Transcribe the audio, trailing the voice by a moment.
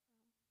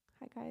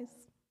guys.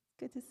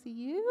 Good to see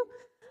you.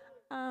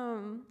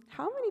 How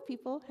many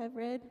people have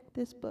read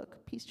this book,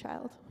 Peace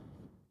Child?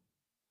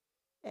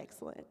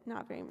 Excellent.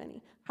 Not very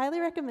many. Highly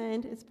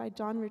recommend. It's by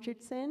John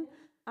Richardson,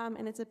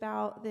 and it's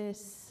about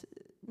this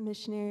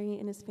missionary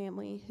and his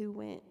family who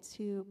went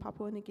to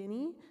Papua New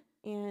Guinea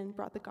and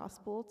brought the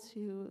gospel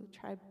to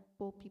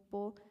tribal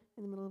people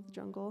in the middle of the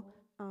jungle.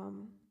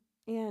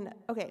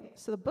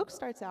 So the book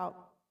starts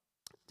out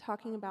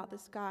talking about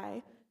this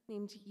guy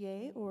named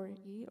Ye, or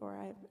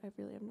I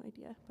really have no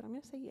idea, but I'm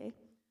going to say Ye.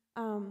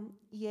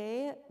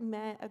 Ye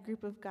met a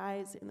group of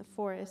guys in the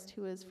forest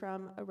who was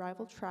from a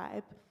rival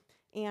tribe,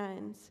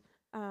 and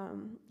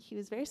he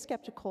was very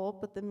skeptical,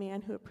 but the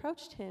man who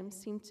approached him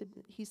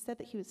he said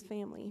that he was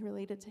family,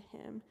 related to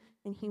him,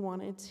 and he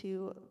wanted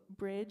to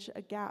bridge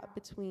a gap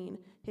between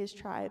his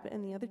tribe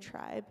and the other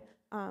tribe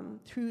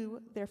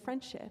through their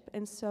friendship.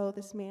 And so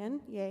this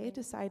man, Ye,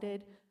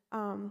 decided,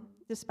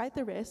 despite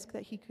the risk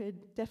that he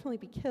could definitely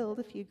be killed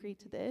if he agreed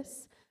to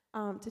this,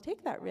 to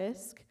take that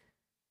risk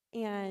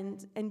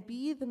and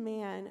be the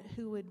man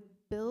who would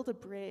build a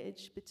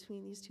bridge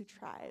between these two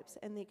tribes,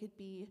 and they could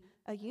be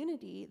a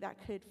unity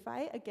that could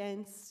fight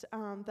against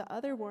the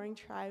other warring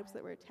tribes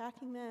that were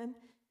attacking them,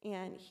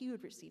 and he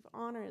would receive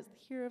honor as the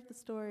hero of the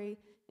story,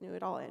 and it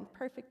would all end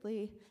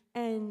perfectly.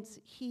 And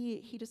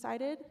he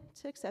decided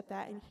to accept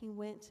that, and he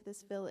went to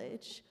this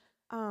village,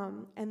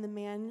 and the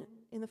man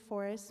in the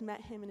forest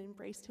met him and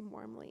embraced him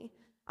warmly,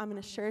 and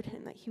assured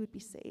him that he would be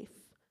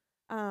safe.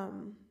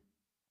 And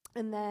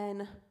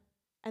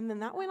then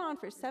that went on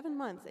for 7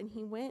 months, and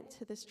he went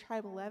to this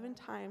tribe 11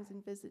 times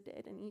and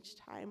visited, and each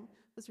time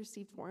was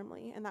received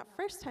warmly. And that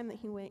first time that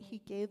he went, he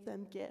gave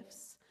them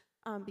gifts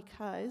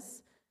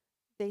because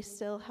they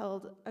still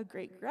held a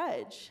great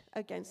grudge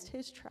against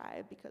his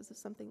tribe because of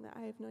something that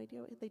I have no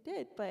idea what they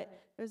did, but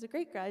there was a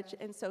great grudge,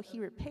 and so he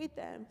repaid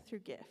them through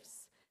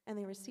gifts, and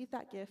they received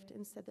that gift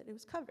and said that it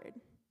was covered.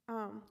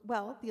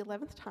 The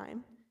 11th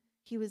time,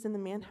 he was in the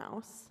man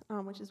house,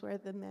 which is where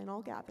the men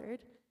all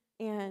gathered,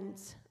 and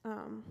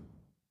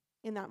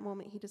in that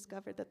moment, he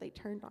discovered that they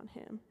turned on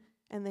him,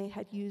 and they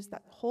had used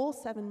that whole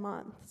 7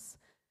 months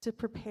to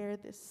prepare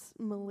this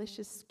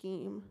malicious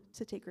scheme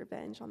to take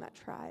revenge on that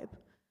tribe,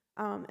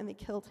 and they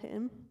killed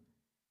him.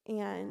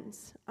 And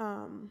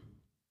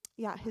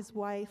his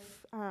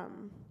wife,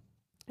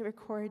 it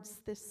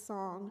records this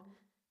song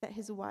that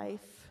his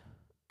wife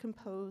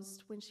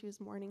composed when she was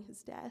mourning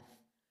his death.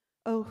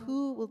 Oh,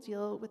 who will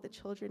deal with the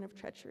children of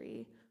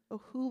treachery? Oh,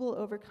 who will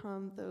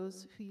overcome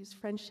those who use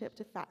friendship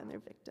to fatten their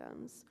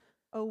victims?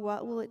 Oh,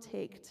 what will it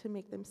take to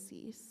make them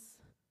cease?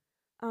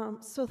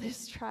 So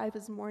this tribe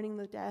is mourning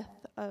the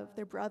death of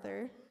their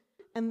brother,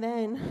 and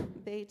then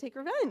they take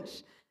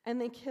revenge, and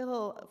they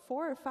kill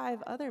 4 or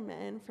 5 other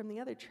men from the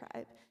other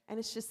tribe, and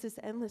it's just this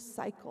endless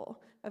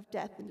cycle of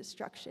death and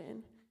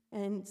destruction.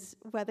 And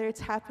whether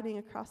it's happening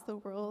across the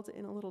world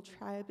in a little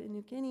tribe in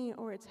New Guinea,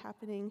 or it's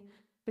happening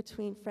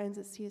between friends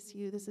at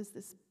CSU, this is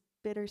this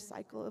bitter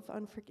cycle of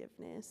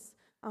unforgiveness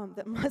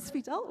that must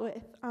be dealt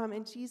with.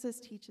 And Jesus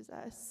teaches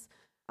us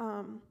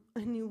a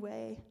new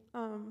way,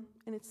 and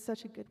it's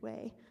such a good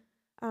way.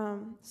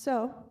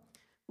 So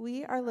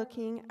we are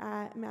looking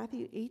at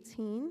Matthew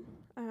 18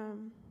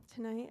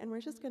 tonight, and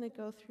we're just going to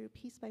go through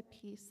piece by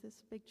piece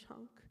this big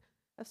chunk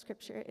of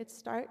scripture. It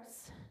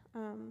starts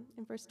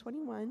in verse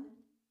 21.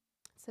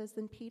 It says,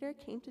 "Then Peter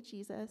came to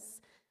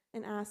Jesus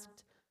and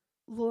asked,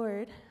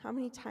 'Lord, how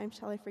many times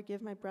shall I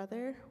forgive my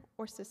brother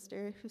or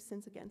sister who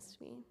sins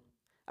against me?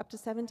 Up to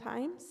 7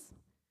 times?'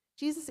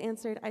 Jesus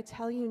answered, 'I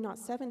tell you, not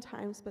 7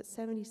 times, but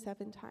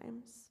 77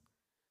 times.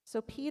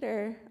 So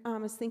Peter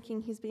is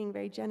thinking he's being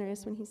very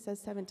generous when he says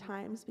 7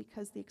 times,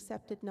 because the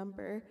accepted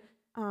number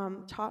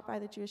taught by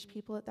the Jewish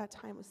people at that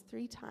time was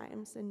 3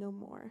 times and no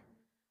more.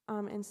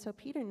 And so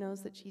Peter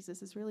knows that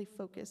Jesus is really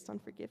focused on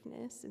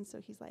forgiveness, and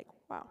so he's like,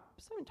 wow,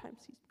 7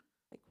 times, he's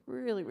like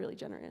really, really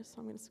generous, so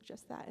I'm going to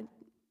suggest that. And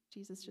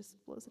Jesus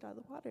just blows it out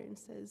of the water and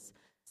says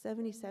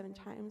 77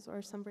 times,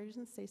 or some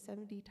versions say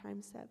 70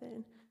 times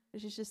 7,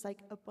 which is just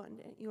like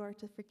abundant. You are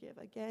to forgive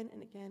again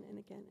and again and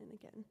again and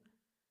again.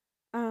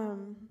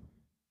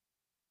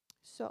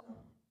 So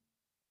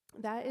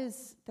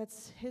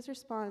that's his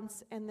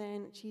response, and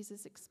then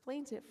Jesus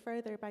explains it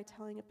further by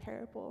telling a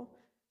parable.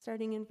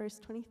 Starting in verse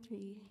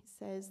 23, he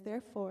says,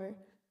 "Therefore,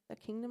 the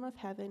kingdom of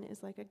heaven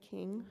is like a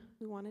king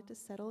who wanted to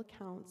settle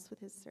accounts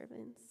with his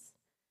servants.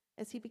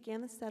 As he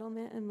began the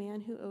settlement, a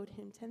man who owed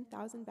him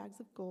 10,000 bags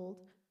of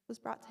gold was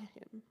brought to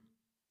him.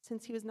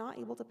 Since he was not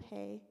able to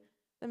pay,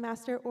 the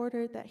master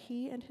ordered that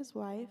he and his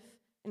wife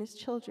and his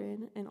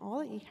children and all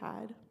that he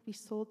had be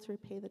sold to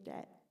repay the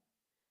debt.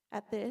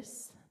 At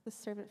this, the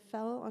servant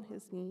fell on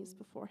his knees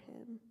before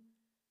him.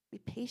 'Be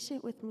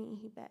patient with me,'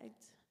 he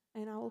begged,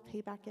 'and I will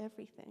pay back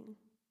everything.'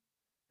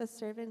 The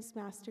servant's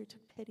master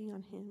took pity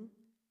on him,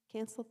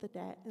 canceled the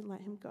debt, and let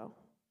him go."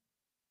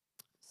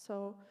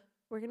 So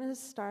we're going to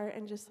start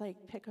and just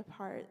pick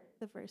apart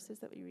the verses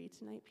that we read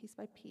tonight piece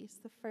by piece.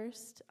 The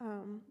first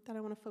that I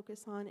want to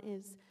focus on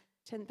is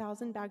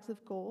 10,000 bags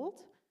of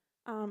gold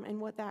and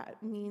what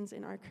that means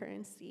in our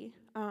currency.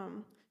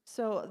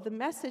 So the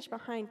message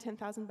behind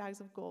 10,000 bags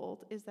of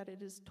gold is that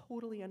it is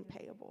totally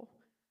unpayable.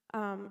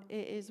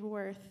 It is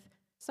worth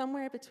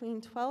somewhere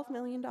between $12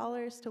 million to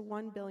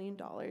 $1 billion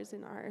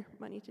in our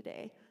money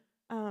today,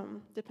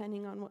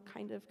 depending on what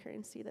kind of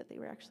currency that they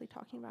were actually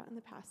talking about in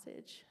the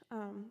passage.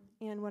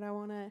 And what I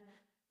want to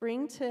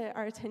bring to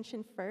our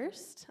attention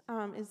first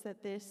is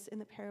that this in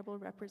the parable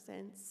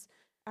represents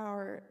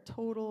our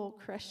total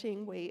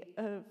crushing weight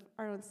of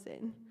our own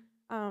sin.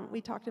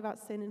 We talked about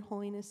sin and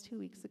holiness 2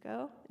 weeks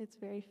ago. It's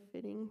very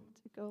fitting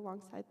to go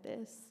alongside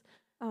this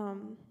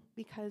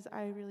because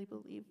I really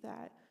believe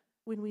that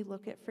when we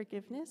look at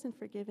forgiveness and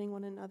forgiving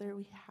one another,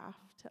 we have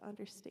to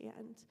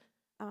understand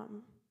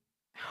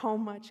how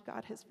much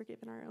God has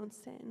forgiven our own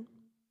sin.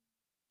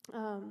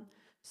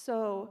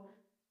 So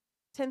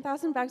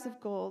 10,000 bags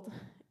of gold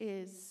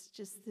is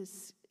just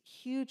this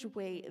huge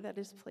weight that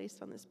is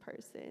placed on this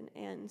person,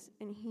 and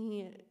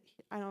he,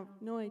 I have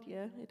no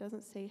idea, it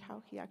doesn't say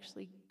how he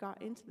actually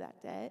got into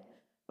that debt,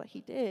 but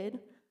he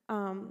did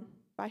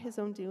by his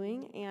own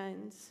doing,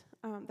 and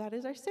that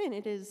is our sin.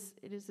 It is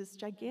this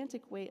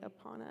gigantic weight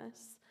upon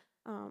us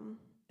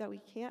that we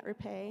can't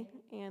repay,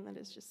 and that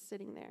is just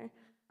sitting there.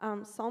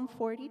 Psalm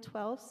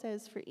 40:12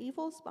 says, "For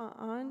evils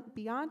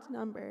beyond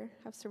number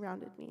have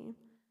surrounded me.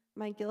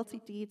 My guilty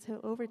deeds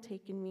have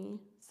overtaken me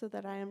so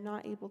that I am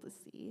not able to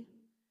see.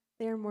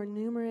 They are more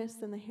numerous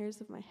than the hairs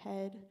of my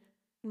head,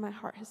 and my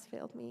heart has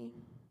failed me."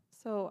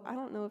 So I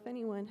don't know if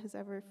anyone has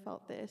ever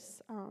felt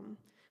this,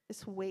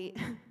 this weight,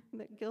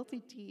 that guilty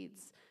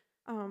deeds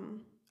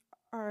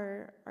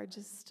are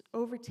just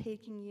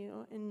overtaking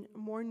you and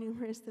more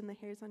numerous than the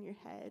hairs on your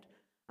head.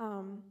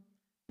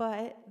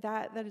 But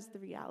that is the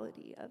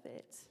reality of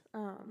it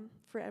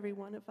for every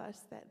one of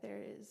us, that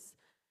there is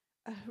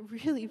a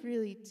really,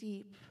 really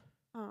deep,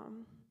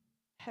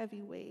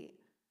 heavy weight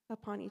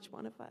upon each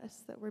one of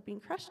us that we're being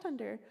crushed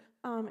under.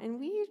 And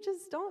we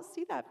just don't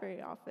see that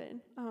very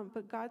often.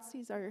 But God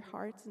sees our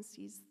hearts and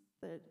sees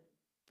the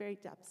very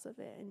depths of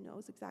it and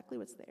knows exactly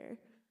what's there.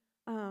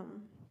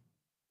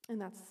 And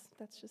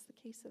that's just the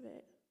case of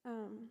it.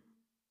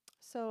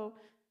 So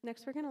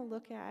next we're going to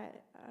look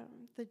at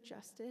the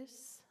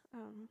justice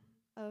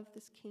of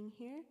this king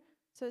here.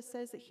 So it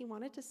says that he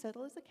wanted to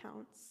settle his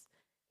accounts,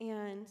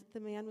 and the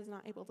man was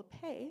not able to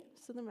pay.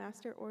 So the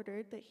master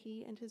ordered that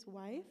he and his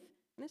wife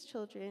and his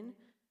children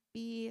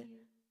be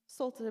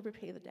sold to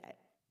repay the debt.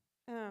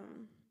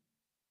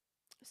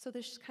 So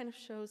this kind of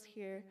shows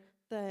here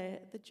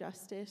the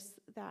justice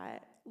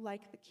that,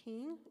 like the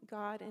king,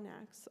 God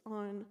enacts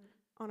on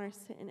our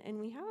sin. And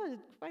we have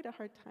quite a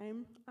hard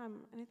time,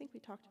 and I think we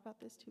talked about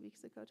this 2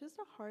 weeks ago, just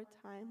a hard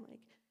time like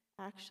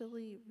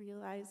actually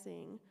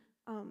realizing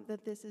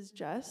that this is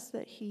just,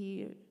 that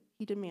he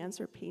demands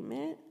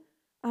repayment.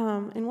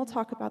 And we'll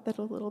talk about that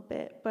a little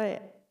bit,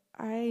 but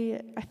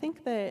I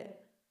think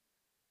that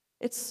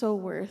it's so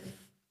worth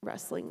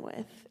wrestling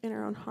with in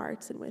our own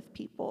hearts and with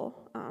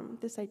people,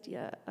 this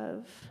idea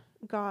of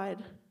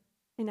God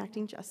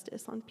enacting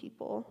justice on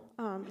people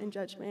and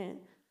judgment.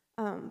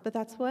 But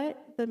that's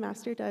what the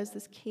master does,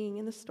 this king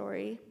in the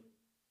story,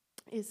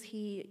 is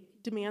he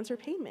demands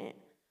repayment.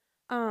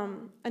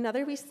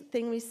 Another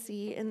thing we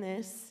see in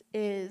this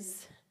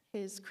is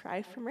his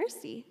cry for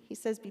mercy. He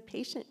says, "Be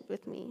patient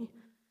with me,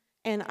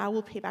 and I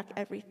will pay back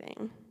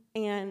everything."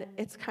 And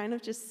it's kind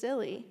of just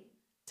silly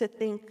to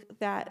think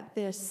that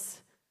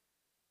this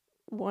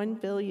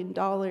 $1 billion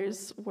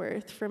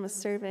worth from a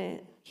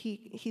servant,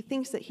 he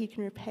thinks that he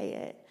can repay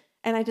it.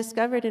 And I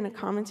discovered in a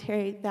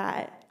commentary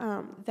that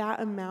that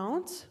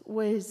amount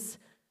was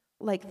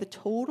like the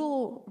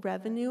total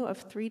revenue of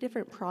 3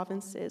 different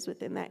provinces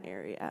within that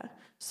area.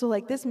 So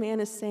like this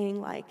man is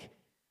saying like,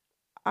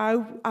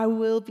 I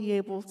will be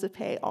able to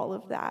pay all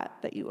of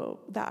that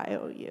I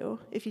owe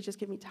you if you just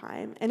give me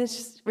time. And it's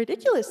just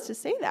ridiculous to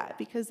say that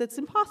because it's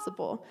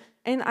impossible.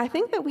 And I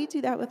think that we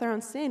do that with our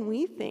own sin.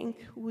 We think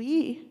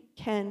we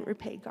can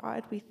repay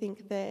God. We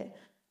think that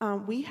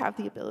we have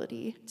the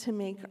ability to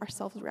make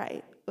ourselves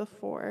right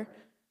before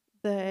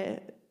the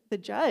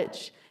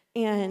judge.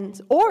 And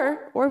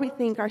or we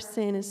think our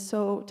sin is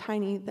so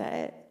tiny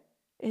that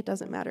it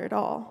doesn't matter at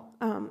all.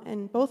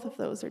 And both of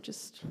those are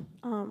just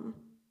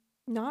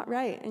not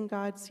right, and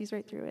God sees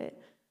right through it.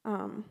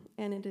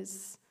 And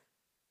it's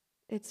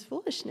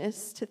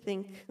foolishness to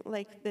think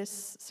like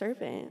this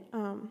servant,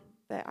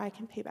 that I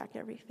can pay back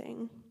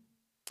everything.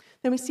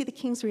 Then we see the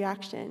king's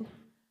reaction.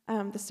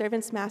 The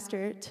servant's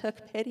master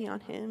took pity on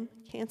him,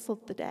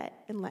 canceled the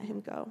debt, and let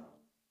him go.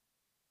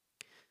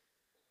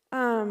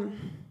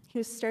 He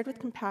was stirred with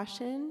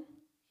compassion.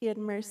 He had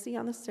mercy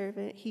on the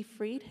servant. He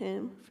freed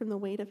him from the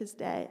weight of his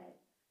debt,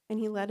 and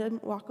he let him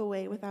walk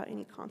away without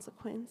any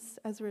consequence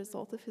as a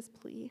result of his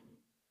plea.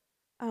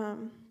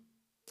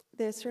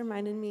 This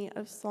reminded me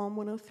of Psalm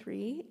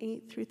 103,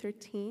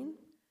 8-13.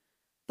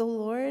 "The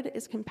Lord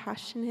is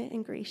compassionate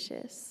and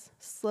gracious,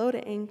 slow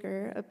to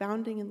anger,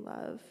 abounding in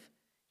love.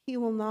 He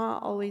will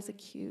not always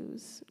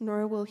accuse,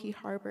 nor will he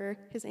harbor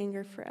his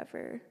anger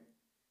forever.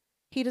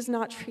 He does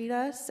not treat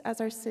us as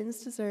our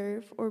sins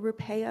deserve or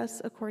repay us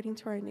according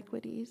to our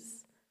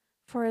iniquities.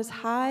 For as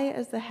high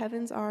as the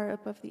heavens are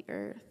above the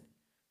earth,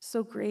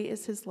 so great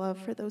is his love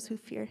for those who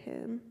fear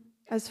him.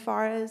 As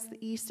far as the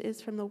east is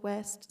from the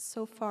west,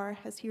 so far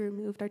has he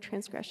removed our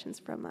transgressions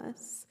from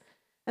us.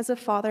 As a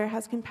father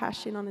has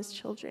compassion on his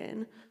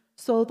children,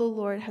 so the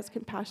Lord has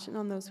compassion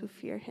on those who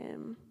fear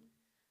him.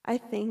 I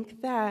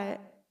think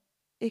that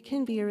it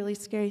can be a really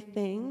scary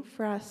thing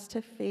for us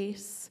to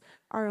face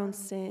our own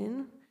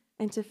sin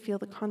and to feel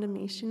the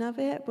condemnation of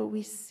it, but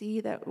we see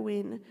that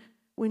when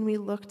we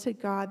look to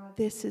God,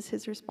 this is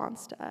his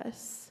response to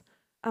us.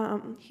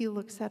 He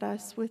looks at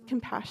us with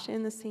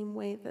compassion the same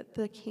way that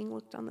the king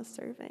looked on the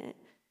servant,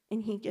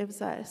 and he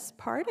gives us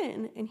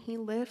pardon, and he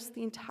lifts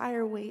the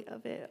entire weight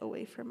of it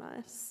away from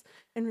us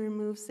and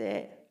removes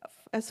it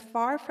as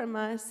far from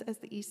us as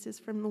the east is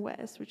from the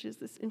west, which is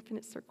this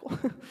infinite circle.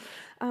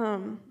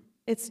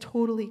 It's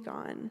totally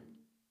gone,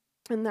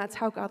 and that's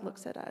how God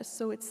looks at us.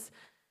 So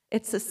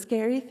it's a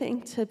scary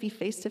thing to be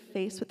face to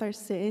face with our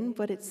sin,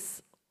 but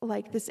it's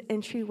like this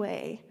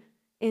entryway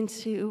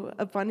into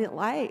abundant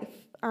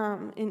life,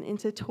 and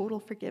into total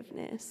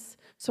forgiveness.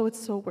 So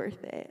it's so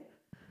worth it.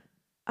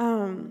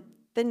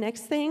 The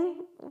next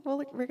thing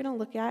we're going to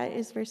look at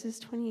is verses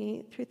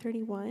 28 through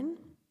 31.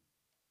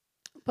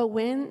 But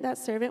when that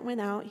servant went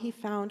out, he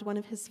found one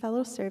of his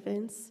fellow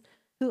servants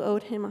who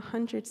owed him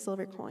 100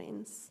 silver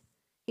coins.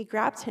 He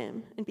grabbed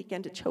him and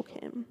began to choke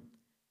him.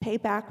 "Pay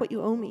back what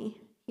you owe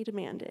me," he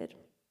demanded.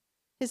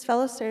 His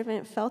fellow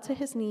servant fell to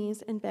his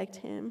knees and begged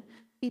him,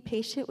 "Be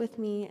patient with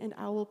me and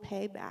I will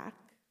pay back."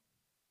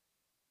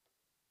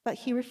 But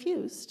he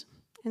refused.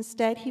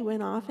 Instead, he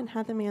went off and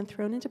had the man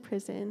thrown into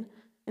prison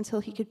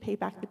until he could pay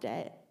back the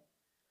debt.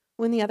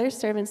 When the other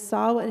servants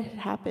saw what had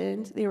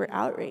happened, they were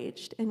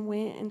outraged and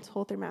went and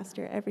told their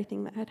master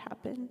everything that had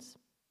happened.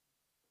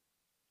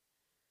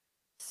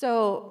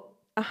 So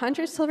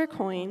 100 silver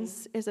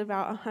coins is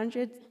about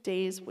 100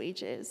 days'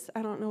 wages.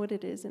 I don't know what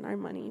it is in our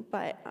money,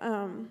 but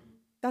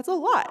that's a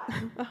lot.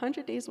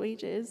 100 days'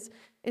 wages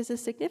is a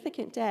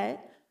significant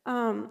debt.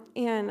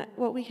 And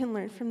what we can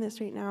learn from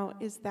this right now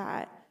is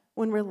that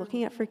when we're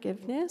looking at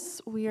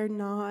forgiveness, we are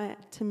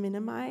not to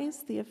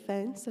minimize the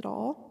offense at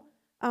all.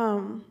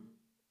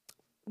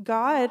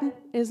 God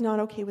is not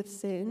okay with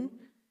sin,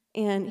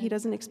 and he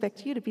doesn't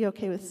expect you to be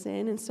okay with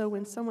sin. And so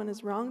when someone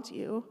has wronged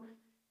you,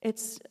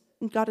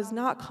 God is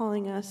not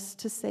calling us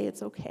to say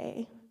it's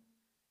okay.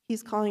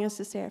 He's calling us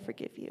to say, "I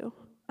forgive you."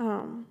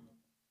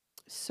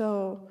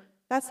 So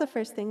that's the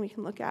first thing we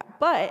can look at.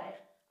 But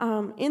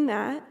in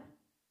that,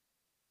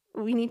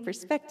 we need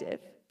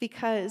perspective,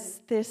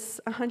 because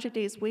this 100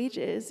 days'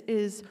 wages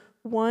is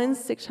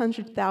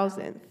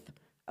 1/600,000th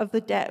of the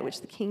debt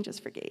which the king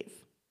just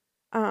forgave.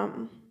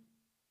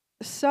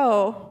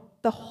 So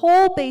the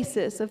whole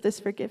basis of this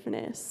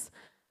forgiveness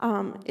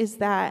is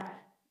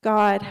that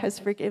God has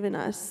forgiven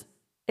us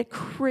a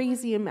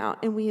crazy amount,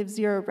 and we have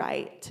zero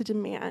right to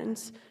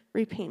demand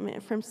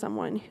repayment from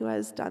someone who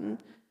has done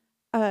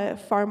a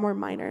far more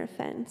minor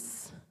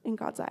offense in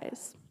God's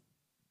eyes.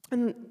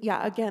 And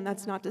yeah, again,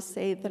 that's not to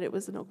say that it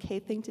was an okay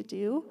thing to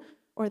do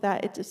or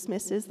that it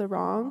dismisses the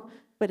wrong,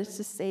 but it's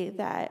to say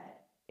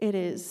that it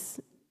is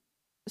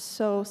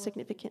so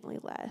significantly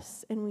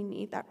less, and we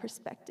need that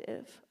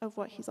perspective of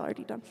what he's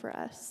already done for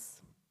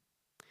us.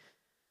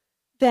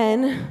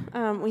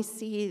 Then we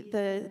see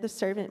the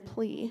servant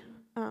plea.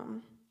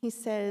 He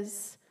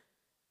says,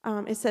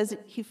 it says,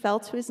 he fell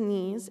to his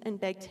knees and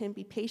begged him,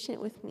 "Be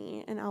patient with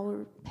me, and I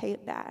will pay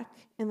it back."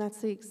 And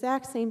that's the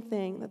exact same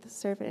thing that the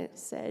servant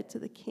said to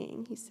the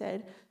king. He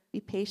said,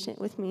 "Be patient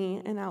with me,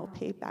 and I will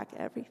pay back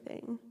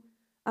everything."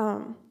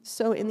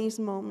 So in these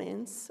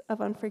moments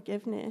of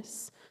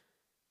unforgiveness,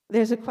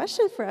 there's a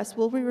question for us.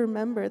 Will we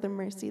remember the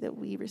mercy that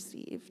we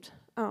received?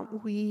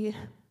 We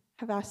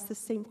have asked the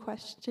same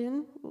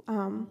question.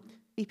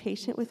 Be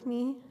patient with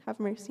me, have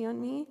mercy on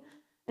me.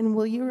 And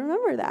will you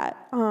remember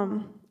that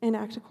and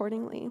act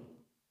accordingly?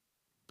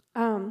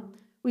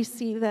 We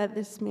see that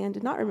this man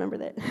did not remember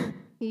that.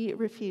 He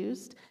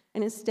refused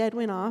and instead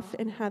went off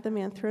and had the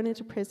man thrown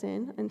into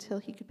prison until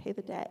he could pay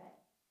the debt.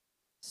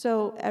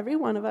 So every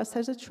one of us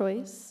has a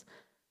choice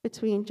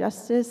between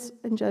justice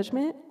and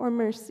judgment or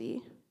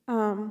mercy.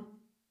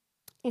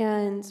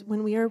 And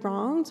when we are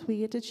wronged, we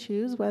get to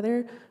choose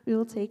whether we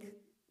will take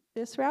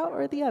this route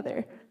or the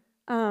other.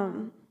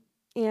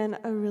 And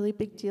a really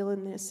big deal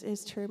in this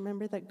is to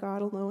remember that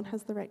God alone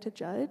has the right to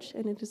judge,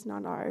 and it is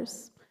not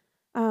ours.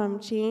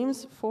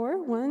 James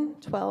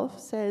 4:1-12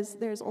 says,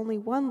 "There's only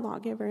one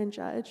lawgiver and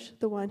judge,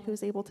 the one who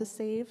is able to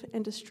save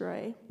and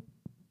destroy."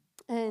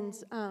 And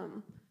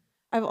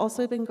I've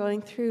also been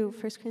going through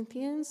 1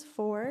 Corinthians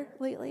 4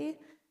 lately,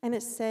 and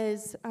it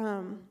says,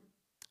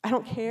 I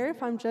don't care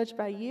if I'm judged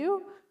by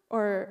you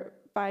or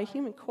by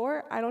human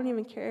court. I don't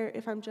even care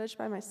if I'm judged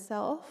by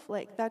myself.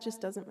 Like, that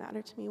just doesn't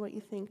matter to me. What you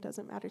think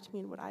doesn't matter to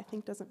me, and what I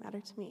think doesn't matter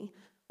to me.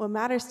 What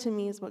matters to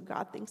me is what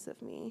God thinks of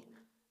me.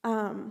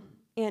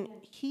 And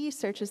he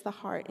searches the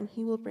heart, and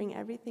he will bring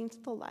everything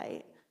to the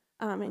light,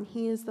 and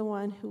he is the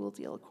one who will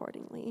deal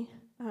accordingly.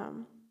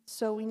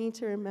 So we need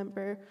to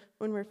remember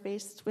when we're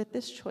faced with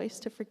this choice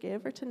to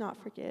forgive or to not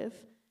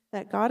forgive,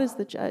 that God is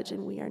the judge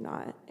and we are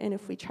not. And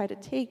if we try to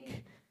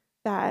take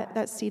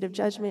that seat of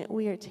judgment,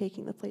 we are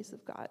taking the place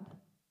of God.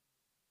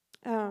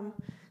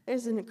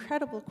 There's an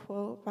incredible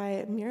quote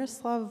by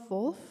Miroslav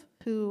Volf,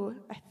 who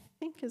I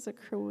think is a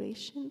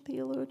Croatian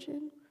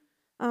theologian.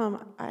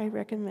 I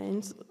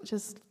recommend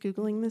just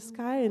Googling this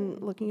guy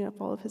and looking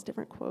up all of his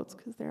different quotes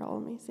because they're all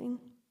amazing.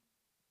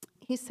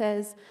 He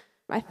says,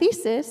 "My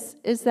thesis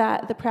is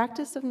that the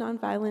practice of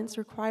nonviolence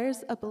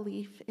requires a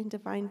belief in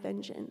divine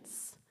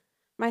vengeance.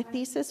 My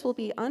thesis will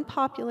be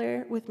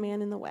unpopular with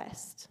man in the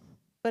West,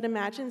 but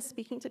imagine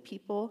speaking to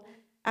people,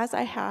 as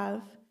I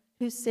have,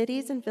 whose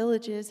cities and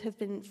villages have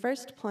been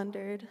first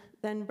plundered,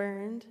 then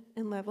burned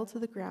and leveled to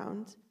the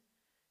ground,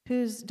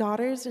 whose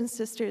daughters and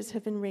sisters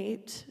have been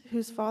raped,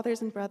 whose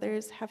fathers and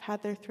brothers have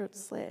had their throats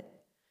slit.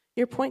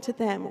 Your point to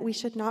them, we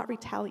should not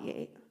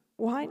retaliate.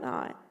 Why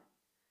not?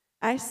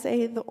 I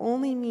say the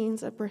only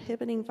means of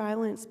prohibiting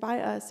violence by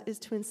us is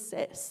to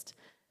insist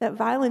that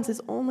violence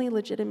is only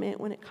legitimate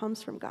when it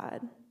comes from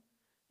God.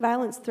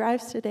 Violence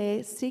thrives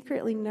today,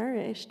 secretly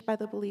nourished by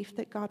the belief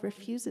that God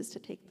refuses to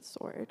take the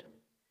sword.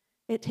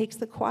 It takes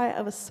the quiet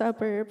of a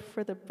suburb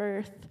for the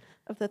birth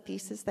of the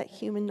thesis that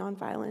human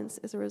nonviolence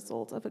is a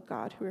result of a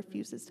God who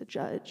refuses to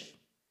judge.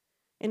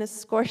 In a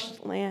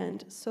scorched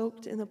land,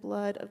 soaked in the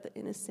blood of the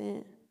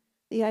innocent,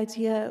 the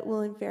idea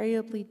will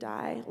invariably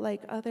die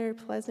like other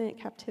pleasant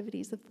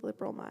captivities of the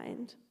liberal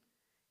mind.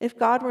 If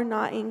God were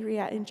not angry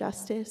at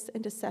injustice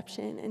and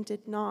deception and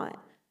did not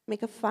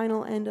make a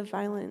final end of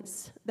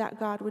violence, that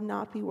God would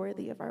not be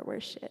worthy of our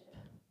worship."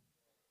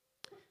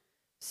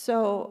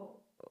 So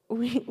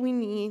we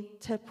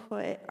need to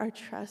put our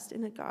trust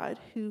in a God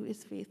who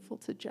is faithful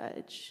to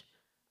judge.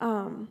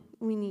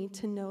 We need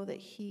to know that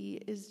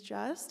he is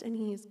just and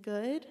he is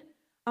good.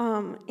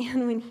 And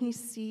when he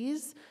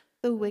sees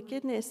the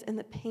wickedness and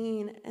the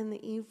pain and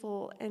the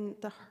evil and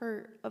the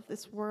hurt of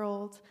this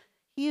world,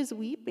 he is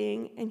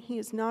weeping and he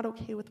is not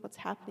okay with what's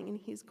happening and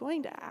he's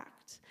going to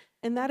act.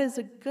 And that is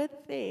a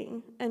good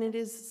thing, and it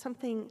is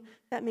something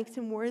that makes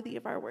him worthy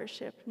of our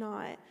worship,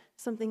 not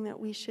something that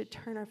we should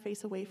turn our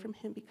face away from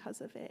him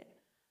because of it.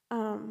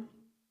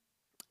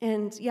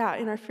 And yeah,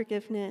 in our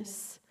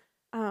forgiveness,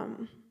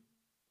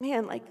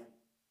 man, like,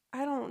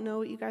 I don't know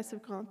what you guys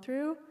have gone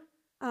through,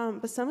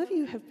 but some of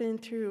you have been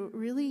through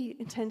really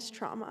intense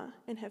trauma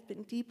and have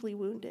been deeply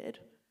wounded.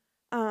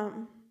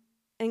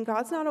 And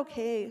God's not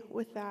okay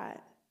with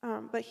that,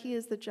 but he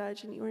is the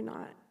judge and you are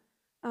not.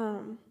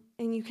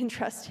 And you can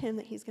trust him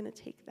that he's going to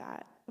take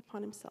that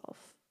upon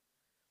himself.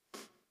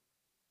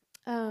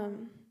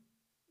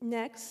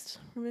 Next,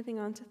 we're moving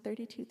on to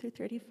 32 through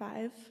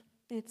 35.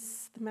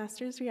 It's the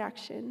master's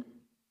reaction.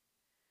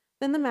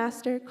 Then the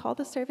master called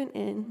the servant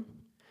in.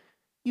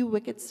 "You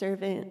wicked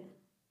servant,"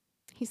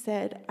 he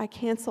said, "I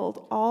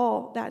canceled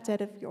all that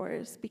debt of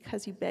yours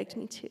because you begged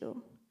me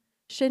to.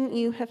 Shouldn't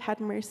you have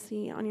had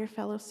mercy on your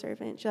fellow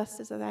servant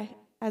just as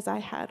I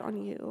had on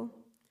you?"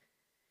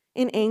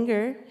 In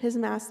anger, his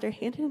master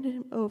handed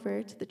him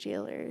over to the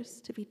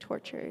jailers to be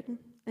tortured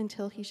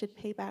until he should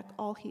pay back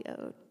all he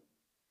owed.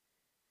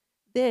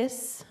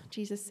 "This,"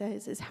 Jesus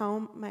says, "is how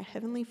my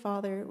heavenly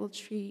Father will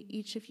treat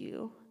each of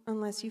you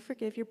unless you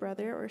forgive your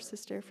brother or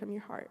sister from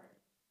your heart."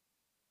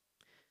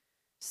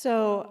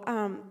 So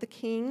the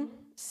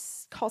king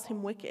calls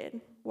him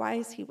wicked. Why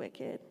is he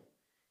wicked?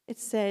 It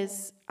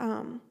says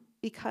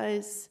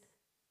because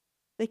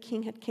the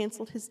king had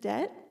canceled his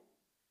debt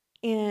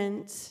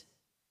and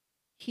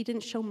he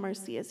didn't show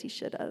mercy as he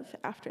should have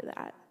after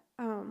that.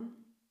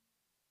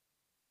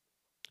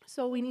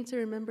 So we need to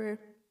remember,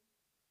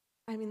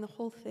 the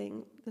whole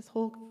thing, this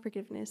whole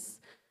forgiveness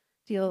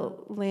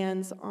deal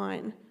lands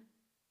on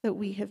that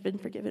we have been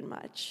forgiven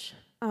much.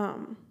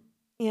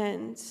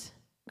 And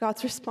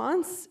God's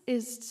response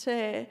is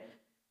to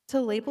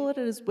label it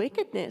as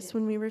wickedness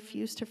when we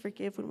refuse to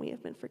forgive when we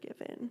have been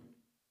forgiven.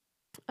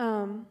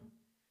 And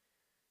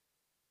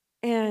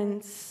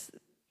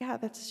yeah,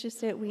 that's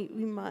just it.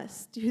 We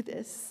must do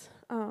this.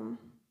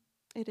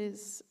 It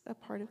is a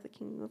part of the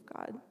kingdom of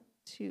God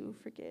to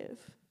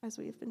forgive as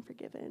we have been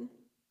forgiven.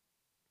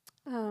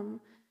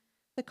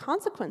 The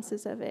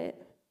consequences of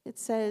it, it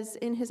says,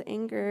 in his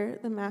anger,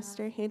 the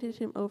master handed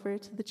him over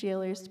to the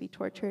jailers to be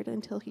tortured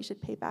until he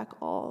should pay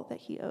back all that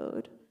he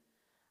owed.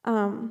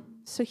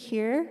 So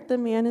here, the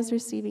man is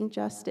receiving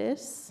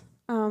justice,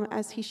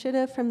 as he should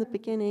have from the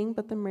beginning,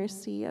 but the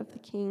mercy of the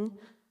king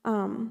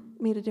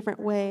made a different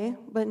way,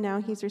 but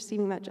now he's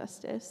receiving that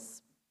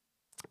justice.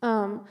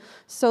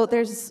 So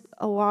there's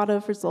a lot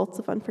of results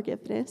of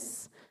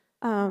unforgiveness.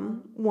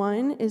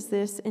 One is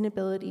this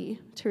inability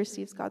to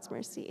receive God's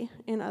mercy.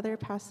 In other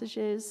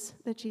passages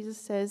that Jesus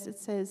says, it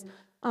says,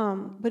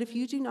 but if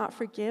you do not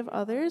forgive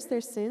others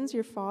their sins,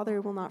 your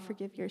Father will not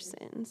forgive your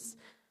sins.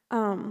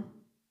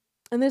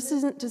 And this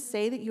isn't to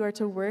say that you are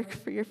to work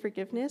for your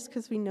forgiveness,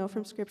 because we know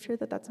from Scripture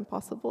that that's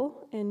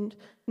impossible, and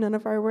none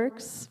of our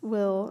works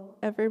will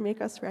ever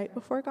make us right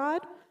before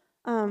God.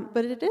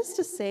 But it is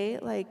to say,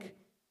 like,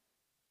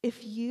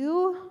 if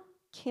you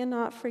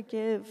cannot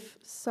forgive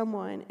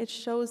someone, it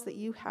shows that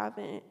you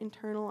haven't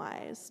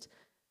internalized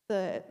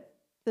the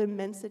the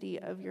immensity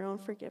of your own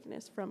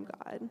forgiveness from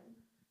God.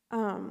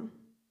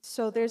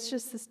 So there's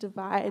just this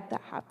divide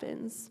that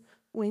happens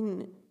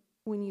when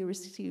you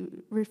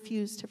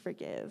refuse to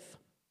forgive.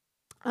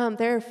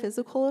 There are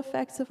physical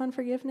effects of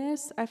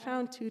unforgiveness. I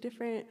found 2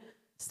 different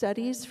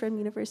studies from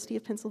University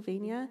of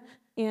Pennsylvania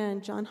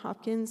and Johns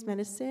Hopkins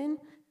Medicine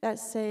that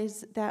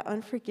says that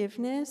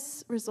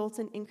unforgiveness results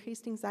in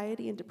increased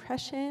anxiety and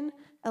depression,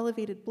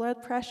 elevated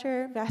blood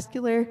pressure,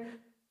 vascular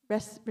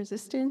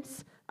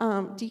resistance,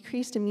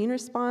 decreased immune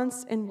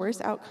response, and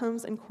worse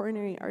outcomes in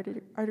coronary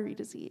artery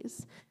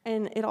disease.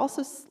 And it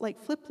also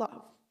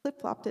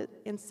flip-flopped it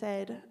and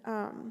said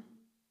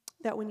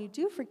that when you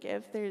do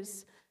forgive,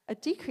 there's a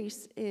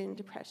decrease in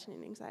depression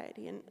and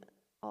anxiety and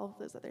all of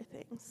those other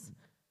things.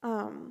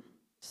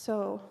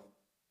 So,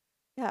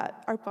 yeah,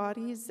 our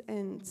bodies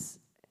and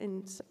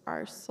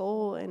our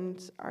soul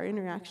and our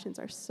interactions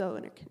are so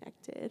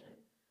interconnected.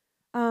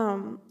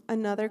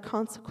 Another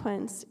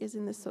consequence is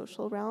in the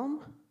social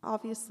realm.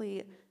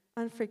 Obviously,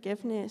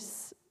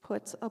 unforgiveness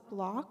puts a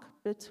block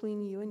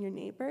between you and your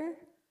neighbor.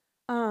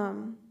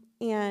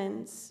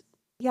 And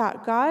yeah,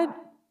 God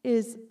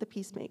is the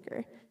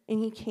peacemaker, and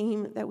he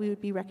came that we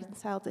would be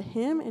reconciled to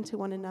him and to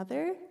one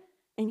another,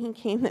 and he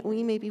came that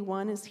we may be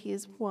one as he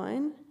is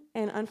one,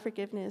 and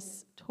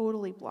unforgiveness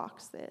totally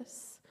blocks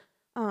this,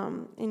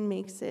 and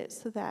makes it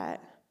so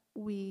that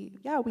we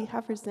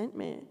have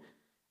resentment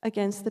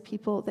against the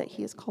people that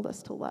he has called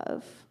us to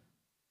love.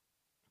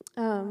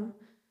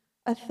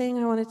 A thing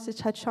I wanted to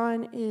touch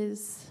on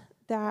is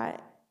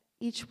that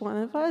each one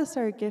of us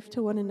are a gift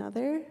to one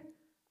another,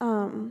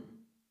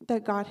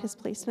 that God has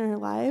placed in our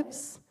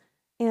lives.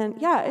 And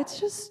yeah, it's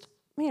just,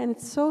 man,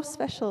 it's so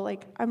special.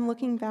 Like, I'm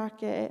looking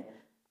back at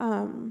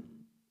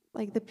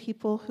like the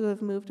people who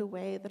have moved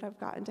away that I've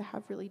gotten to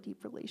have really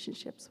deep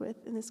relationships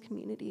with in this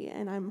community,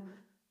 and I'm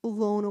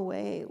blown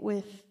away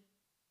with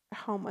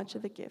how much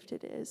of a gift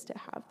it is to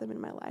have them in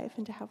my life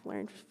and to have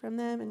learned from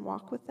them and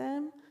walk with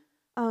them.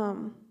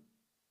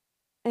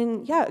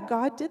 And yeah,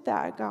 God did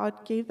that.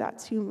 God gave that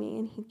to me,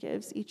 and he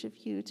gives each of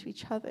you to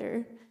each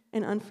other.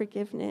 And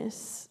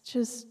unforgiveness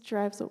just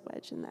drives a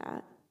wedge in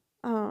that.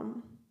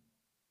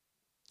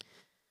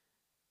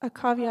 A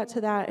caveat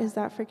to that is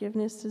that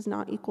forgiveness does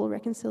not equal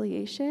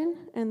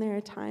reconciliation, and there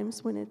are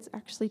times when it's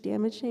actually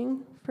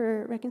damaging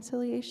for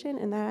reconciliation,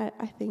 and that,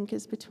 I think,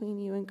 is between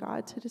you and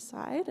God to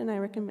decide, and I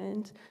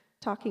recommend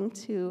talking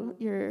to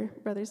your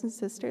brothers and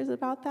sisters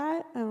about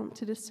that,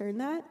 to discern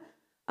that.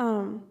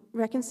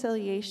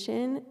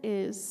 Reconciliation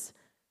is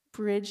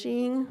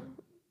bridging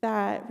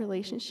that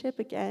relationship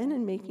again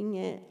and making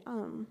it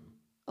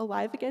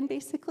alive again,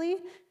 basically,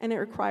 and it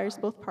requires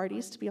both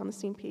parties to be on the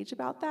same page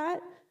about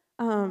that.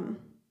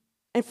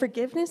 And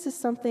forgiveness is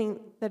something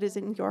that is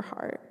in your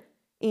heart,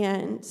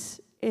 and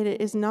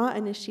it is not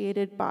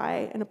initiated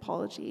by an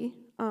apology.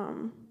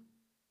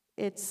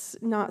 It's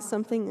not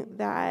something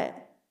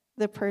that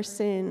the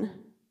person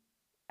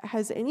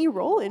has any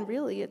role in,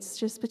 really. It's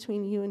just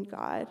between you and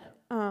God.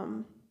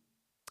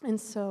 And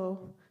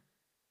so,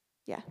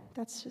 yeah,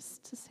 that's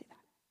just to say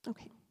that.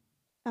 Okay.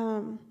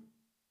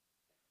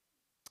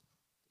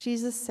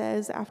 Jesus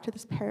says after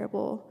this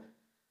parable,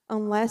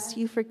 unless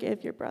you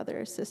forgive your brother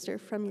or sister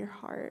from your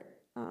heart,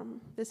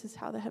 this is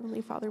how the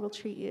Heavenly Father will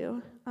treat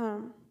you.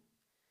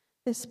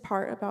 This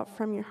part about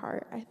from your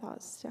heart, I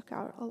thought stuck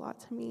out a lot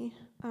to me.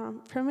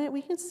 From it,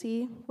 we can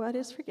see what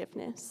is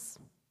forgiveness.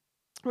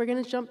 We're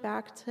going to jump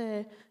back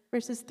to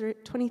verses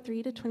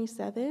 23 to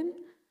 27.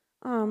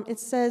 It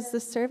says, the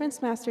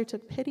servant's master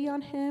took pity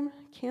on him,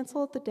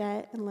 canceled the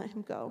debt, and let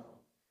him go.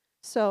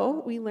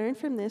 So we learn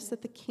from this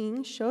that the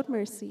king showed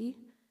mercy,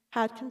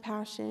 had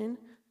compassion,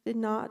 did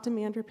not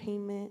demand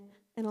repayment,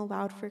 and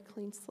allowed for a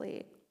clean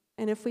slate.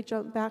 And if we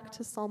jump back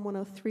to Psalm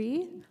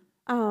 103,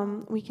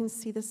 we can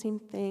see the same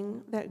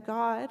thing, that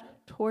God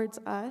towards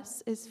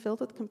us is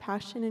filled with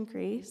compassion and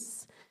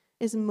grace,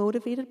 is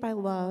motivated by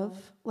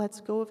love,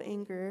 lets go of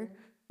anger,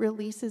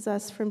 releases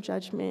us from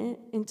judgment,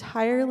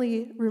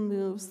 entirely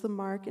removes the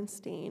mark and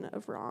stain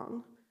of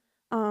wrong.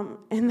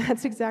 And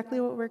that's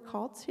exactly what we're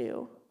called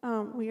to.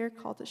 We are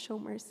called to show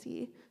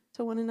mercy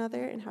to one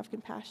another and have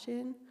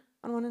compassion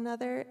on one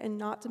another and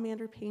not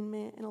demand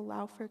repayment and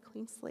allow for a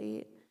clean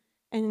slate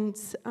and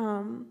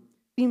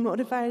be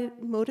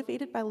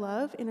motivated by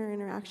love in our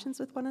interactions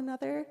with one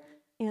another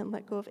and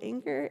let go of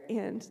anger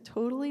and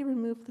totally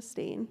remove the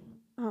stain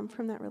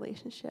from that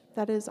relationship.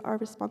 That is our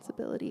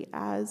responsibility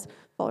as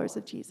followers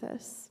of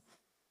Jesus.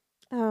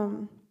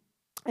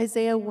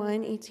 Isaiah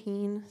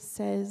 1:18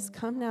 says,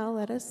 come now,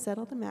 let us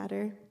settle the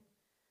matter.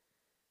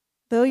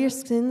 Though your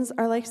sins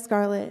are like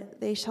scarlet,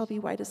 they shall be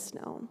white as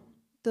snow.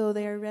 Though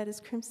they are red as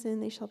crimson,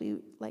 they shall be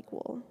like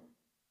wool.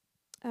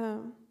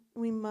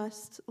 We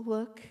must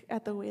look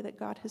at the way that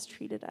God has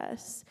treated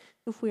us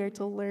if we are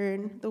to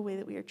learn the way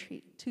that we are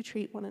to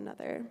treat one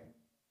another.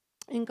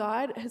 And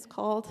God has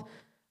called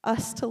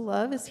us to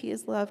love as he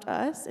has loved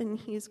us, and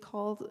he has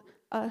called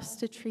us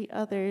to treat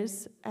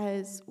others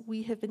as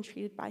we have been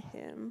treated by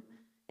him.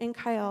 In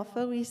Chi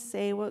Alpha, we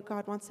say what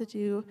God wants to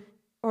do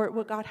or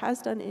what God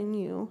has done in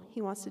you,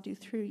 he wants to do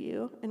through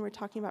you. And we're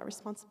talking about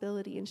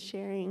responsibility and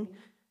sharing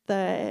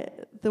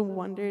the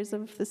wonders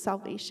of the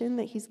salvation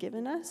that he's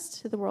given us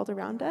to the world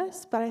around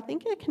us. But I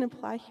think it can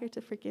apply here to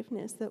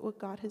forgiveness, that what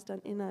God has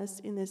done in us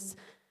in this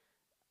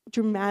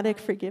dramatic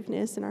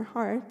forgiveness in our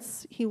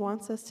hearts, he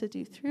wants us to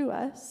do through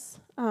us,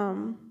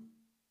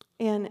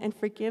 and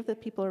forgive the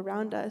people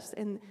around us,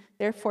 and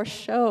therefore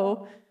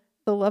show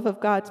the love of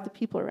God to the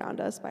people around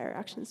us by our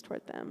actions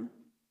toward them.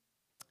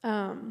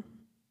 And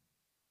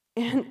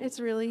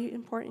it's really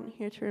important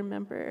here to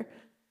remember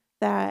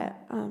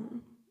that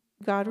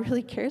God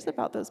really cares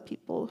about those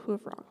people who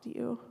have wronged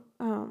you.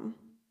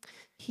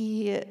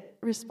 He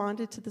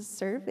responded to the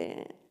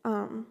servant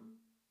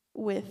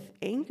with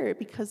anger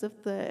because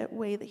of the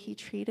way that he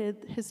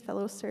treated his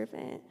fellow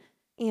servant.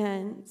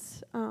 And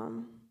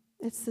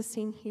it's the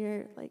same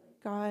here. Like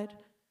God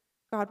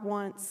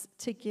wants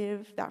to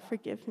give that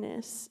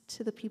forgiveness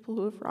to the people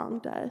who have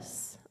wronged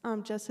us,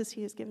 just as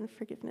he has given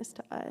forgiveness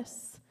to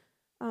us.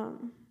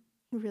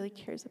 He really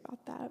cares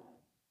about that.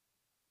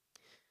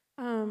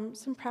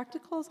 Some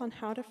practicals on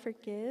how to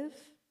forgive.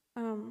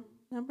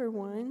 Number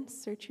one,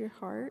 search your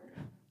heart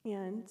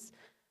and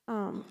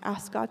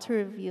ask God to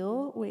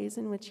reveal ways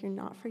in which you're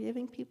not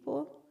forgiving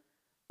people.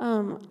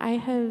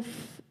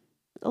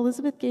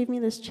 Elizabeth gave me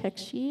this check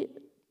sheet.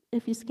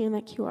 If you scan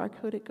that QR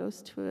code, it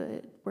goes to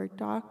a Word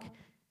doc,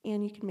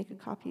 and you can make a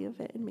copy of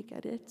it and make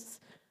edits.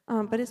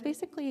 But it's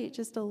basically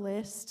just a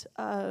list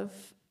of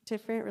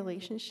different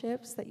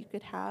relationships that you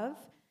could have,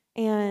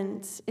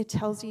 and it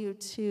tells you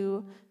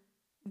to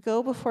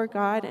go before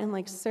God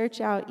and search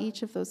out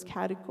each of those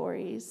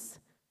categories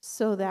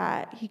so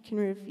that he can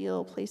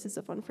reveal places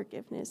of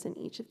unforgiveness in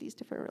each of these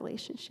different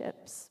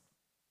relationships.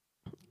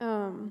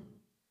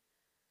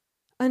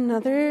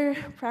 Another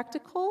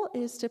practical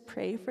is to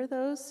pray for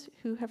those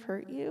who have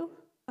hurt you,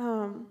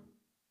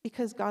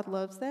 because God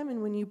loves them,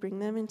 and when you bring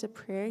them into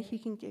prayer, he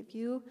can give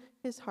you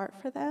his heart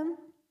for them.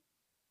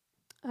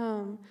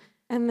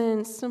 And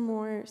then some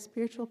more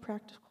spiritual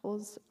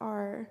practicals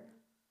are,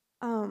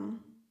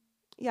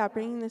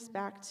 bringing this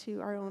back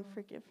to our own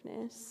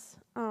forgiveness.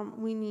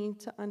 We need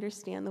to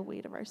understand the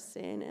weight of our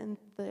sin and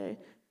the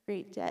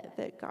great debt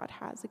that God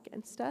has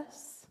against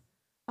us.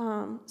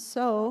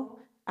 So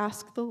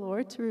ask the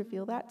Lord to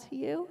reveal that to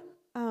you,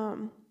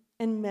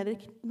 and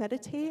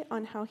meditate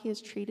on how he has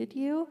treated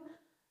you,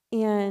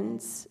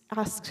 and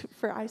ask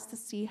for eyes to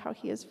see how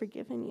he has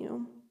forgiven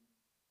you.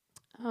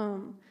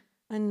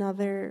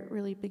 Another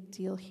really big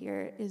deal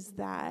here is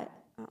that,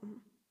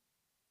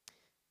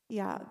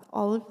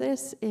 all of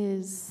this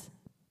is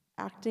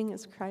acting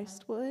as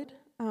Christ would.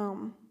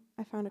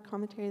 I found a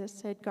commentary that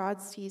said God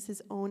sees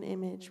his own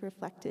image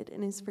reflected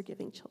in his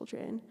forgiving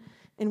children.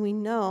 And we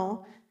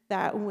know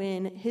that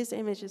when his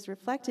image is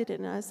reflected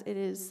in us, it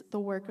is the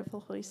work of the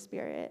Holy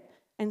Spirit.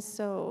 And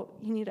so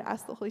you need to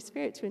ask the Holy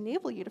Spirit to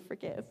enable you to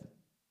forgive.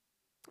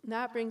 And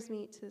that brings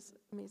me to this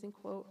amazing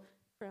quote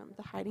from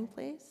The Hiding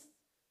Place,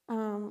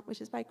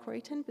 which is by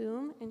Corrie ten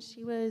Boom. And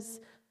she was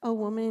a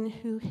woman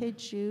who hid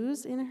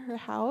Jews in her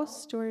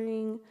house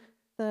during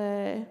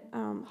the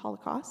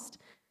Holocaust.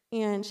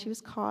 And she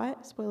was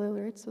caught. Spoiler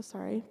alert, so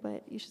sorry,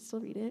 but you should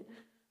still read it.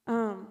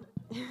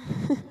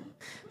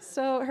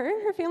 So her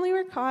and her family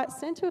were caught,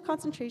 sent to a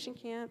concentration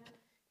camp.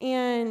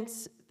 And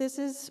this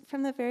is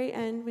from the very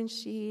end when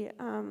she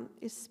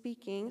is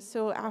speaking.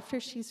 So after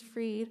she's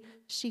freed,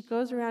 she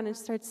goes around and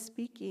starts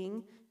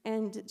speaking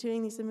and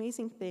doing these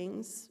amazing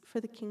things for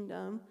the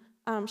kingdom,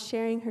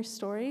 sharing her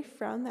story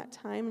from that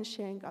time and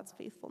sharing God's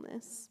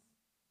faithfulness.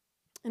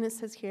 And it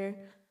says here,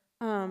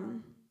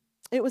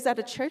 it was at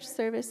a church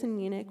service in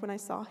Munich when I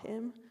saw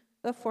him,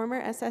 the former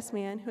SS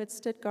man who had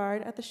stood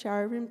guard at the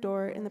shower room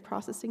door in the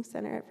processing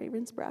center at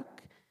Ravensbrück.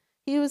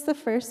 He was the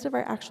first of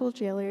our actual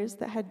jailers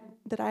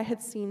that I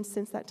had seen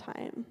since that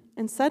time.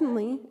 And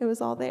suddenly, it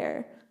was all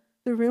there.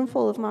 The room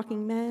full of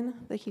mocking men,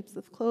 the heaps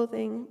of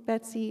clothing,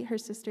 Betsy, her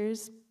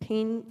sister's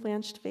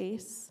pain-blanched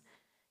face.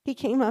 He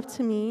came up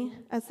to me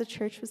as the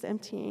church was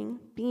emptying,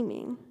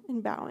 beaming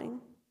and bowing.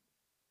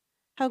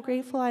 "How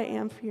grateful I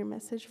am for your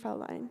message,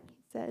 Fraulein,"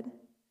 he said.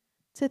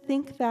 "To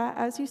think that,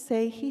 as you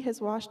say, he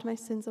has washed my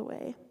sins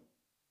away."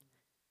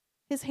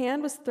 His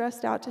hand was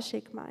thrust out to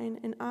shake mine,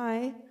 and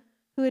I,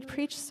 who had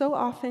preached so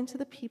often to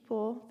the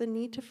people the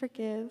need to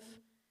forgive,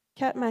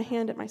 kept my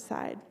hand at my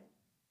side.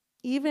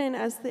 Even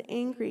as the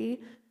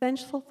angry,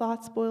 vengeful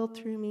thoughts boiled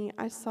through me,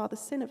 I saw the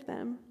sin of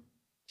them.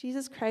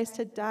 Jesus Christ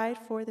had died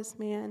for this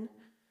man.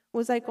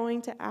 Was I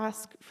going to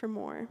ask for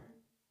more?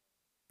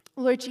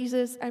 Lord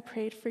Jesus, I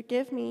prayed,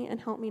 forgive me and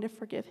help me to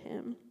forgive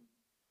him.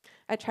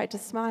 I tried to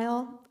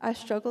smile. I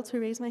struggled to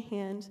raise my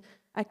hand.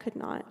 I could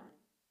not.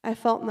 I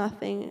felt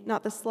nothing,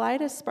 not the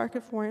slightest spark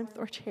of warmth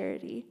or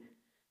charity.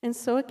 And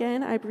so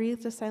again, I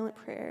breathed a silent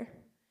prayer.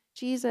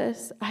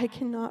 Jesus, I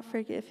cannot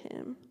forgive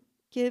him.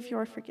 Give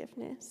your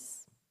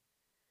forgiveness.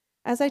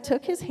 As I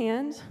took his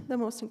hand, the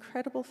most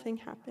incredible thing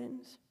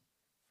happened.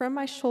 From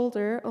my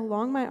shoulder,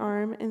 along my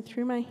arm, and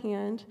through my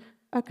hand,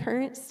 a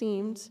current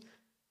seemed,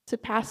 to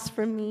pass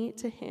from me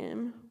to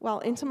him, while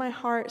into my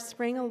heart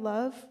sprang a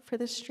love for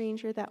the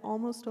stranger that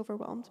almost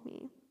overwhelmed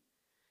me.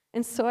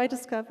 And so I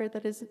discovered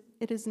that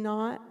it is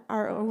not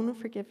our own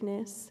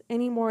forgiveness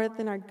any more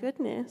than our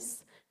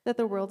goodness that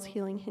the world's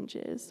healing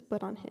hinges,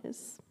 but on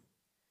his.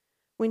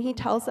 When he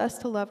tells us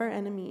to love our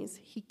enemies,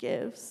 he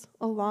gives,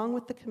 along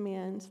with the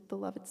command, the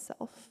love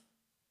itself.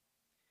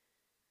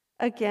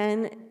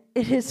 Again,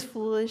 it is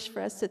foolish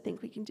for us to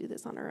think we can do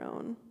this on our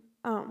own.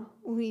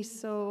 We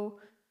so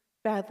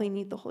badly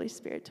need the Holy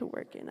Spirit to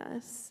work in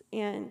us,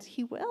 and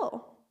he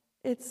will.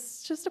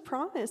 It's just a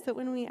promise that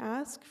when we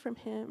ask from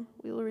him,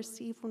 we will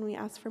receive. When we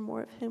ask for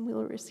more of him, we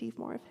will receive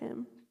more of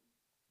him.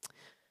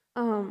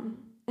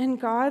 And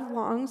God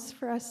longs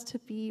for us to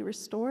be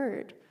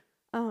restored.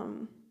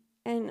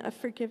 And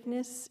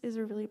forgiveness is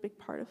a really big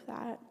part of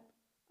that.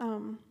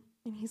 And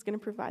he's going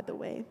to provide the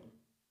way.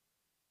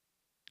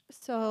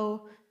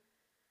 So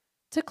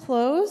to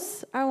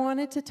close, I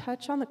wanted to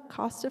touch on the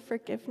cost of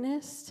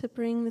forgiveness to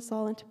bring this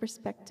all into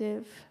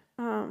perspective.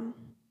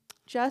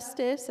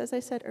 Justice, as I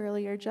said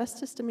earlier,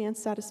 justice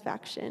demands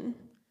satisfaction.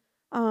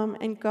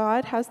 And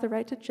God has the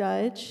right to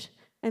judge,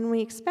 and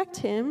we expect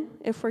him,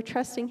 if we're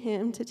trusting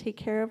him to take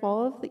care of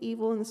all of the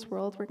evil in this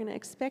world, we're going to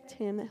expect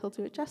him that he'll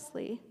do it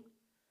justly.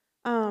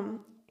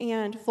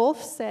 And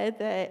Wolf said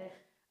that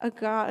a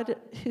God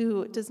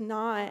who does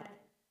not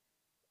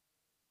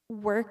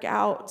work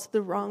out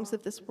the wrongs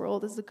of this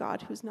world is a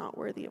God who's not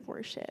worthy of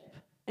worship.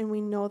 And we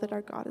know that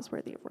our God is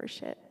worthy of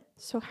worship.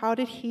 So how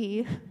did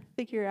he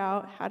figure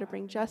out how to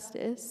bring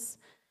justice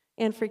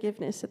and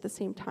forgiveness at the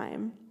same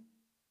time?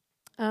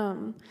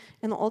 In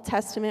the Old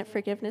Testament,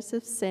 forgiveness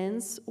of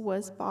sins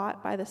was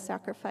bought by the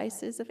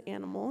sacrifices of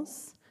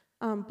animals,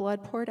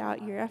 blood poured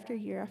out year after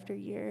year after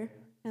year.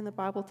 And the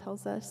Bible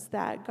tells us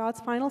that God's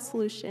final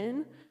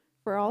solution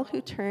for all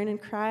who turn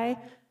and cry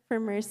for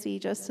mercy,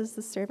 just as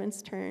the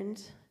servants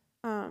turned,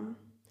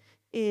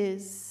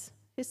 is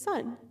his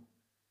son.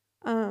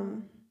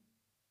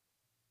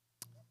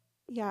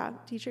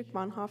 Dietrich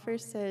Bonhoeffer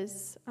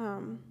says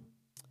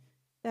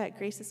that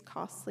grace is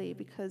costly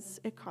because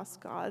it costs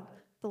God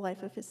the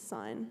life of his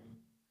son.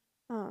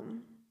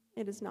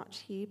 It is not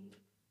cheap.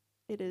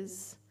 It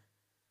is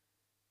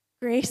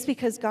grace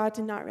because God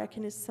did not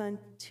reckon his son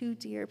too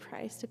dear a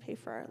price to pay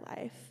for our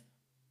life.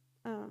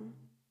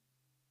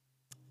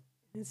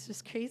 It's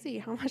just crazy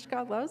how much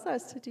God loves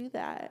us to do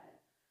that,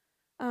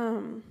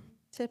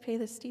 to pay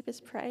the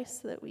steepest price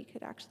so that we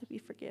could actually be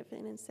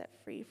forgiven and set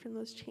free from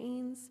those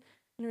chains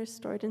and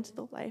restored into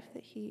the life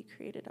that he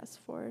created us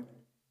for.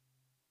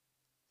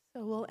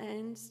 So we'll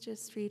end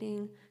just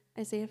reading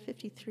Isaiah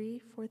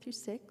 53,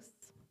 4-6.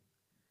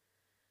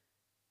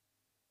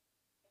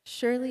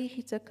 Surely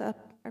he took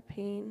up our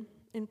pain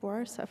and bore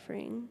our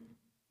suffering,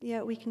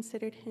 yet we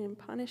considered him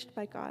punished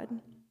by God,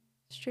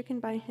 stricken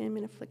by him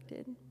and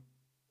afflicted.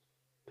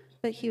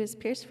 But he was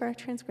pierced for our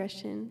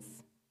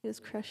transgressions, he was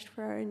crushed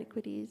for our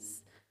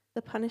iniquities.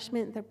 The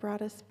punishment that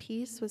brought us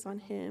peace was on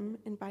him,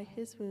 and by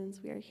his wounds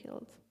we are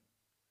healed.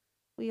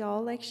 We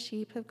all, like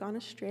sheep, have gone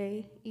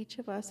astray. Each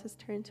of us has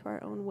turned to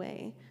our own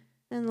way,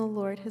 and the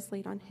Lord has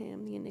laid on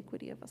him the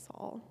iniquity of us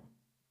all.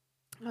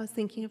 I was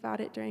thinking about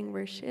it during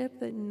worship,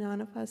 that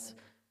none of us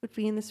would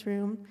be in this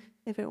room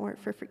if it weren't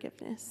for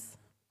forgiveness.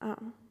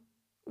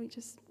 We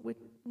just would,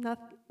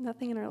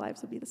 nothing in our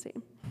lives would be the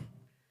same.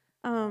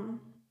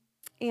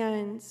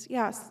 And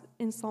yes,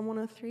 in Psalm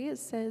 103, it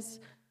says,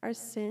 our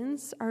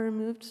sins are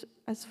removed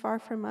as far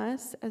from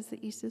us as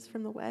the east is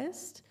from the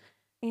west.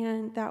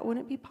 And that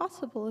wouldn't be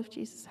possible if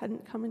Jesus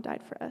hadn't come and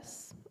died for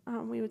us.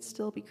 We would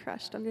still be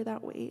crushed under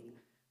that weight.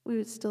 We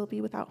would still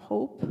be without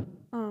hope.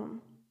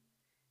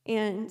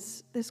 And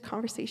this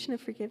conversation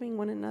of forgiving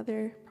one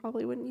another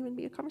probably wouldn't even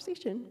be a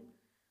conversation.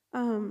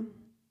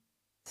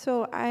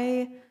 So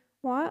I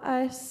want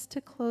us to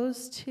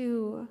close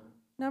to,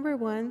 number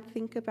one,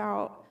 think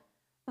about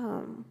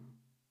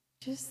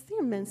just the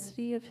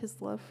immensity of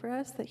his love for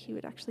us, that he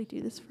would actually do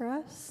this for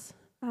us.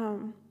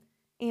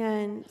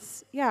 And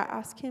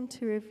ask him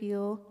to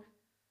reveal,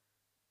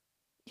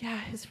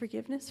 his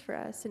forgiveness for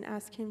us, and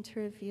ask him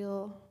to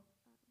reveal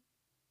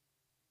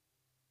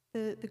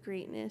the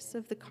greatness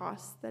of the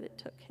cost that it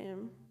took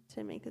him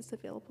to make this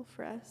available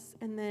for us.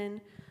 And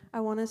then I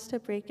want us to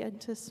break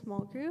into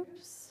small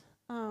groups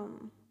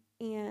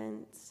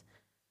and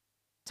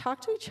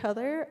talk to each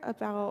other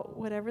about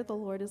whatever the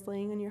Lord is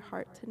laying on your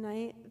heart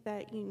tonight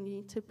that you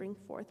need to bring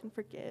forth and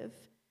forgive.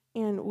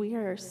 And we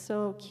are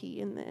so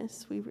key in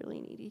this. We really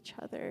need each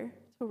other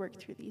to work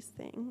through these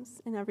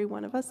things. And every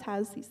one of us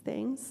has these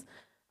things.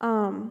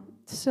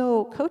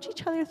 So coach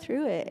each other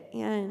through it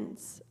and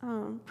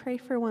pray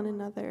for one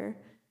another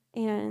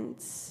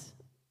and,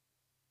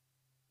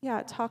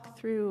 talk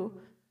through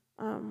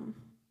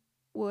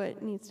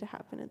what needs to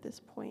happen at this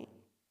point.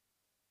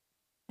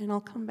 And I'll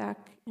come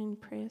back and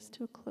pray us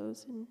to a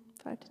close in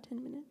 5 to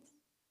 10 minutes.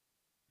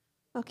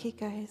 Okay,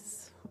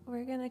 guys,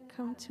 we're going to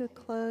come to a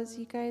close.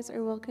 You guys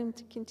are welcome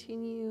to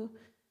continue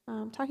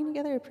talking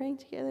together, praying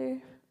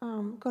together,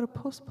 go to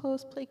post,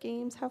 play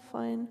games, have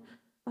fun.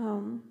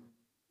 I'm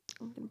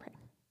going to pray.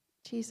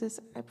 Jesus,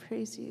 I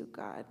praise you,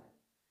 God,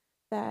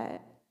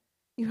 that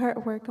you are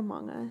at work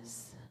among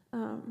us,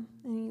 and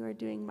you are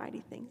doing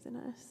mighty things in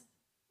us.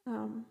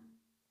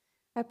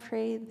 I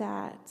pray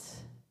that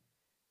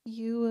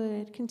you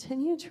would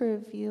continue to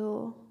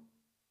reveal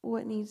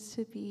what needs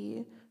to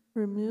be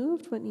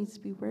removed, what needs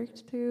to be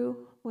worked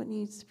through, what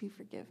needs to be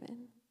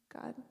forgiven,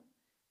 God,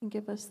 and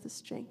give us the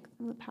strength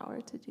and the power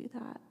to do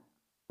that.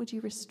 Would you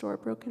restore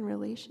broken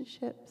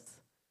relationships,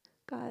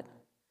 God?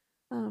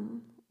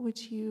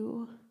 Would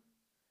you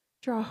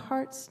draw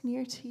hearts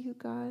near to you,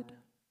 God?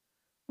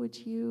 Would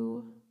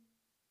you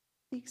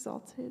be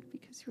exalted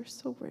because you are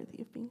so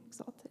worthy of being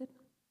exalted?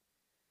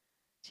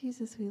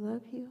 Jesus, we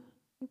love you.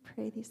 We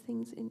pray these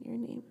things in your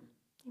name.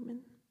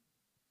 Amen.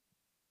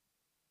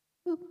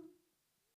 Ooh.